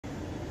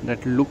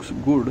that looks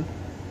good.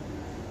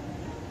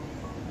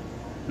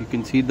 You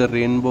can see the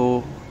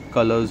rainbow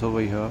colors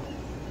over here.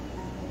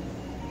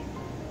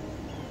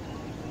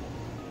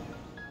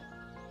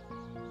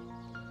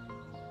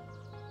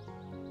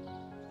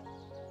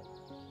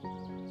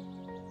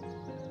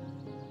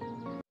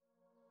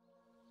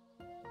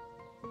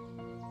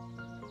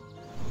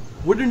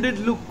 Wouldn't it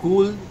look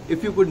cool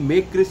if you could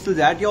make crystals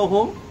at your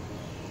home?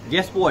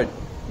 Guess what?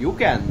 You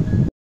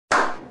can.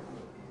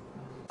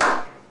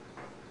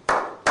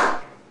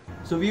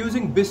 So we're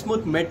using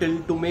bismuth metal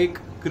to make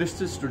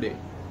crystals today.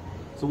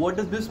 So what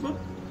is bismuth?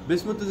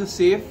 Bismuth is a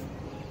safe,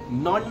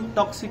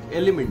 non-toxic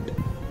element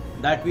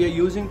that we are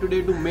using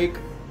today to make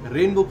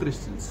rainbow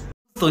crystals.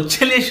 तो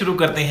चलिए शुरू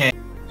करते हैं.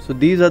 So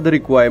these are the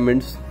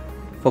requirements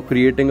for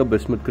creating a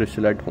bismuth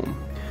crystal at home.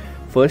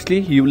 Firstly,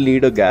 you will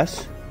need a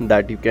gas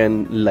that you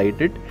can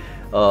light it,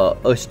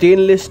 a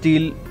stainless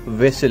steel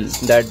vessel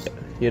that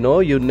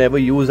you never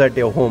use at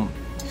your home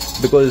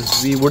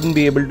because we wouldn't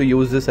be able to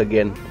use this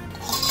again,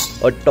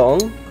 a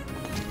tong,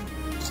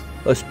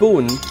 a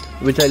spoon,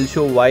 which I'll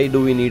show why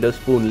do we need a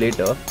spoon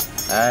later,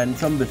 and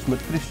some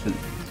bismuth crystal.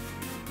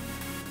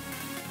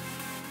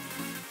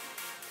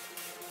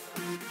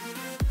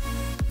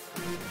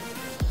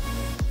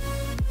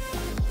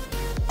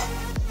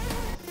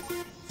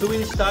 So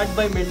we'll start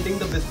by melting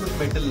the bismuth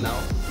metal now.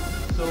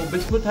 So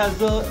bismuth has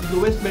the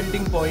lowest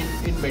melting point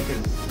in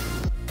metal.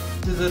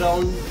 This is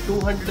around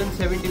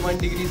 271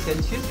 degrees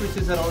Celsius, which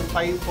is around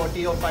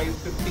 540 or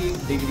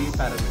 550 degrees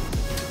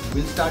Fahrenheit.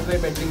 We'll start by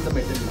melting the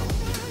metal now.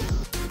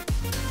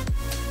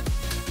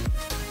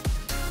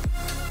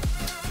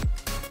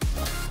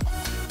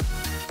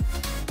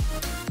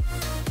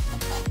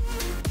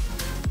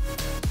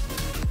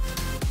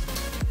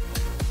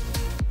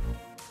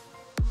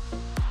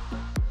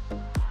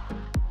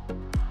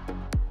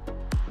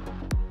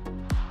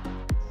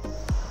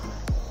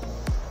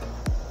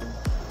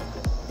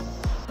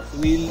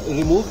 We'll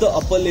remove the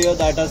upper layer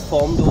that has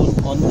formed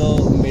on the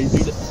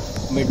melted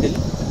metal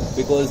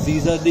because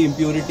these are the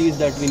impurities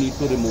that we need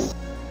to remove.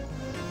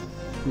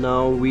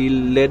 Now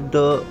we'll let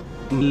the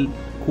metal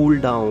cool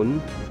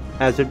down.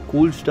 As it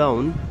cools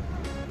down,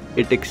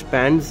 it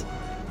expands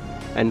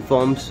and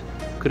forms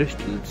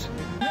crystals.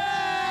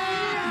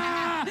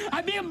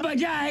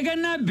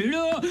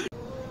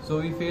 So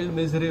we failed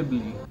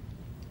miserably.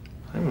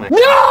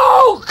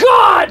 No,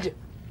 God!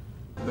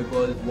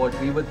 Because what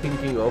we were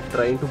thinking of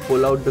trying to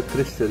pull out the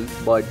crystals,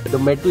 but the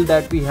metal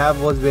that we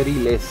have was very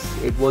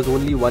less. It was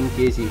only 1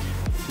 kg.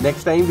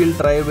 Next time we'll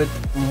try with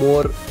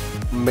more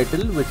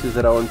metal, which is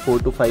around 4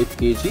 to 5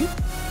 kg.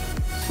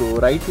 So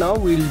right now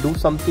we'll do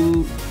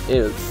something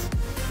else.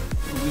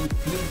 We'll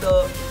flip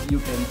the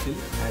utensil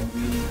and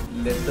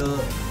we'll let the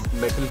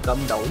metal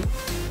come down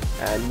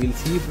and we'll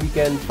see if we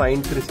can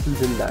find crystals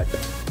in that.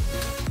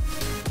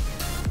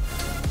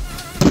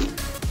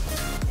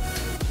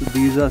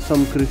 These are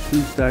some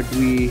crystals that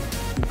we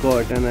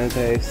got, and as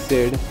I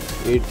said,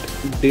 it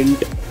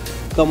didn't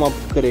come up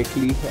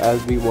correctly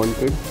as we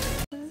wanted.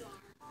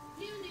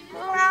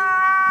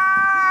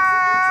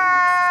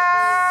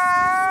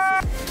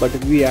 But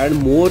if we add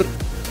more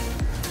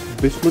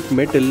bismuth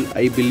metal,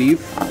 I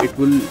believe it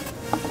will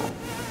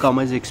come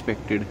as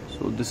expected.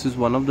 So this is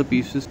one of the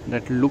pieces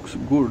that looks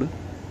good.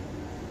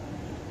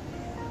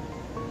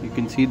 You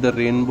can see the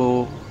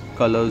rainbow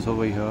colors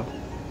over here.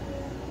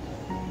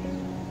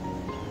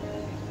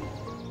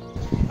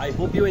 I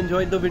hope you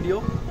enjoyed the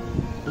video.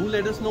 Do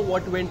let us know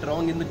what went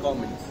wrong in the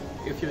comments.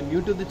 If you're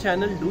new to the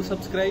channel, do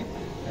subscribe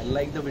and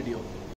like the video.